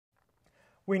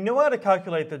we know how to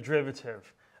calculate the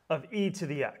derivative of e to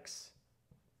the x.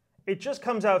 It just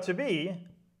comes out to be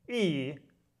e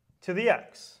to the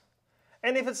x.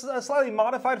 And if it's a slightly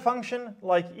modified function,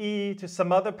 like e to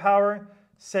some other power,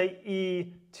 say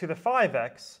e to the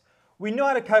 5x, we know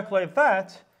how to calculate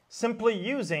that simply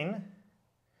using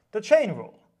the chain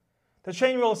rule. The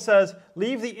chain rule says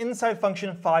leave the inside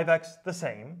function 5x the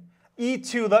same. E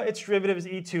to the, its derivative is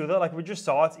e to the, like we just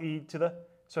saw, it's e to the,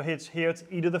 so here it's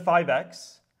e to the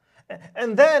 5x.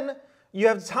 And then you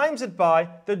have to times it by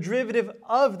the derivative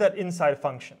of that inside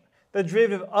function. The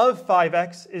derivative of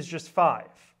 5x is just 5.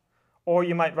 Or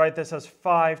you might write this as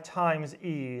 5 times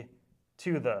e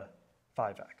to the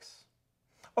 5x.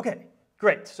 Okay,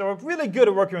 great. So we're really good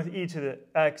at working with e to the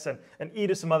x and e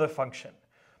to some other function.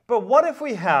 But what if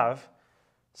we have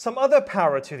some other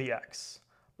power to the x?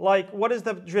 Like, what is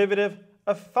the derivative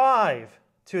of 5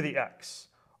 to the x?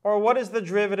 Or what is the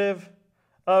derivative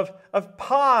of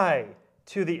pi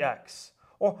to the x?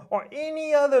 Or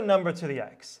any other number to the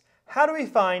x? How do we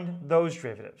find those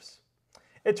derivatives?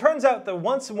 It turns out that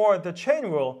once more the chain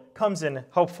rule comes in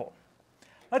helpful.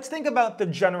 Let's think about the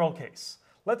general case.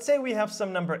 Let's say we have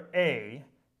some number a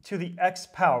to the x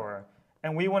power,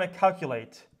 and we want to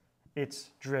calculate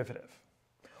its derivative.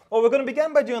 Well, we're going to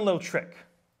begin by doing a little trick.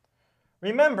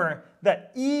 Remember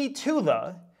that e to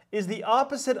the is the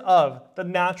opposite of the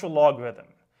natural logarithm.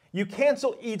 You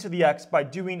cancel e to the x by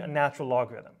doing a natural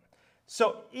logarithm.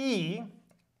 So e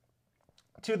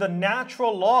to the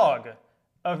natural log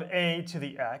of a to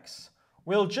the x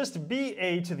will just be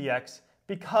a to the x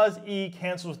because e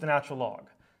cancels the natural log.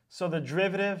 So the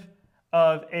derivative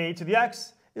of a to the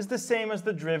x is the same as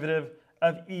the derivative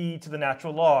of e to the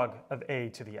natural log of a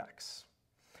to the x.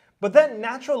 But then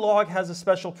natural log has a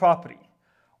special property.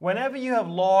 Whenever you have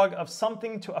log of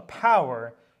something to a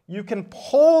power, you can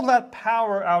pull that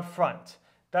power out front.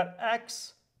 That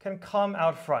x can come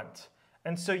out front.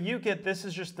 And so you get, this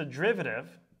is just the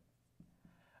derivative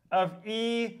of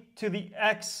e to the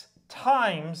x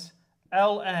times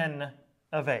ln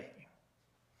of a.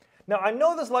 Now I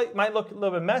know this might look a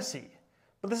little bit messy,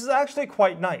 but this is actually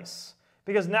quite nice,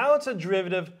 because now it's a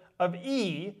derivative of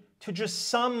e to just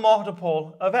some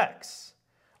multiple of x.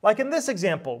 Like in this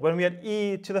example, when we had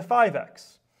e to the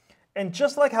 5x. And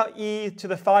just like how e to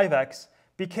the 5x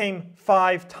became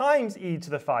 5 times e to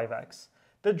the 5x,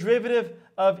 the derivative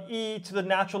of e to the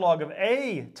natural log of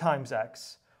a times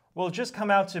x will just come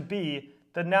out to be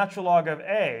the natural log of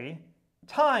a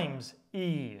times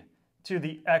e to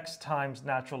the x times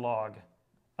natural log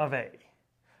of a.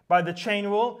 By the chain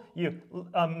rule, you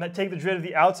take the derivative of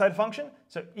the outside function,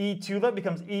 so e to the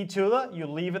becomes e to the, you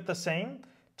leave it the same,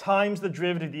 times the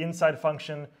derivative of the inside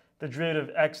function, the derivative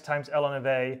of x times ln of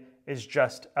a is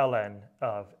just ln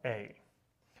of a.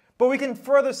 But we can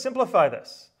further simplify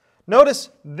this. Notice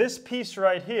this piece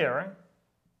right here,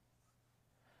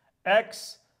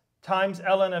 x times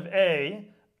ln of a,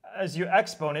 as your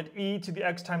exponent, e to the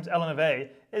x times ln of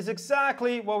a, is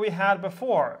exactly what we had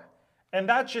before. And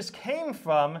that just came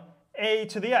from a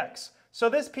to the x. So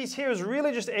this piece here is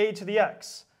really just a to the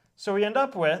x. So we end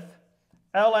up with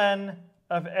ln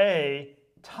of a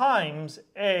times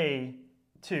a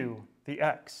to the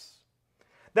x.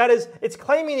 That is, it's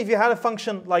claiming if you had a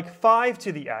function like 5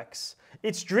 to the x,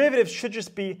 its derivative should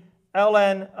just be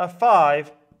ln of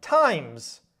 5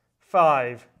 times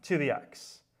 5 to the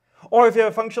x. Or if you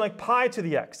have a function like pi to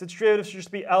the x, its derivative should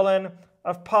just be ln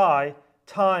of pi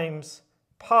times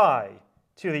pi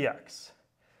to the x.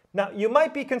 Now, you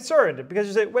might be concerned because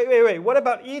you say, wait, what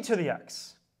about e to the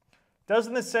x?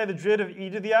 Doesn't this say the derivative of e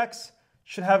to the x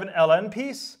should have an ln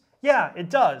piece? Yeah, it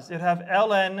does. It would have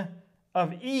ln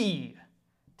of e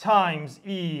times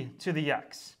e to the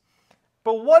x.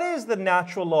 But what is the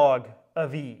natural log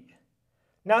of e?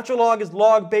 Natural log is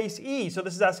log base e, so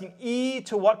this is asking e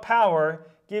to what power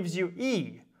gives you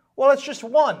e? Well, it's just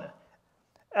 1.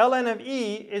 ln of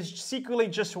e is secretly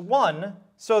just 1,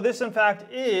 so this in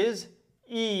fact is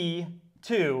e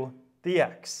to the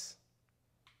x.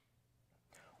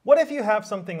 What if you have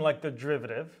something like the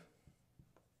derivative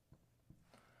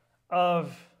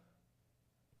of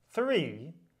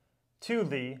 3 to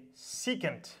the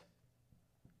secant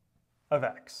of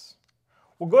x?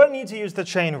 We're going to need to use the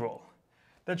chain rule.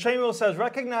 The chain rule says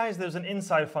recognize there's an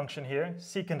inside function here,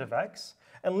 secant of x,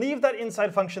 and leave that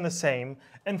inside function the same,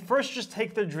 and first just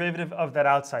take the derivative of that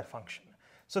outside function.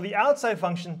 So the outside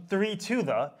function, 3 to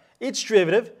the, its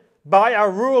derivative, by our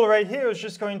rule right here, is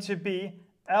just going to be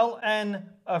ln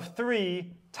of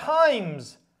 3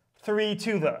 times 3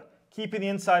 to the, keeping the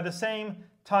inside the same,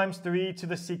 times 3 to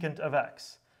the secant of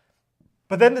x.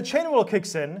 But then the chain rule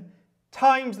kicks in,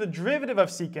 times the derivative of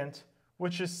secant,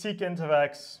 which is secant of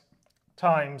x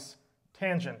times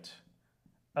tangent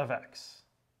of x.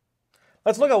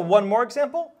 Let's look at one more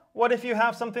example. What if you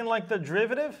have something like the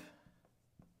derivative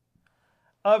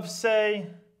of, say,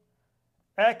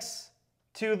 x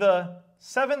to the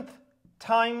 7th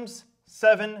times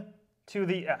 7 to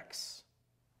the x?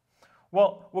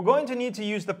 Well, we're going to need to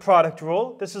use the product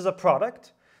rule. This is a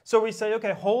product. So we say,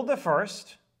 okay, hold the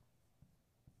first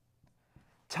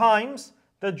times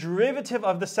the derivative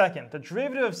of the second. The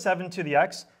derivative of 7 to the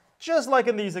x, just like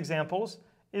in these examples,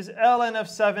 is ln of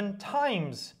 7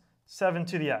 times 7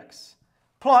 to the x,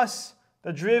 plus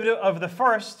the derivative of the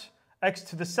first, x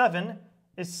to the 7,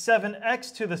 is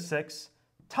 7x to the 6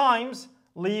 times,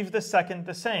 leave the second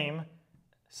the same,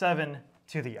 7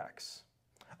 to the x.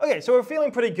 Okay, so we're feeling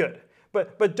pretty good.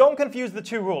 But don't confuse the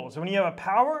two rules. When you have a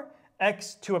power,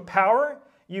 x to a power,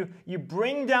 you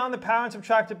bring down the power and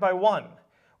subtract it by 1.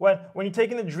 When you're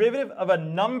taking the derivative of a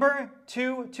number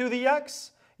 2 to the x,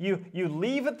 you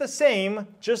leave it the same,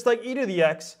 just like e to the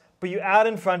x, but you add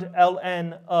in front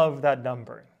ln of that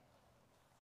number.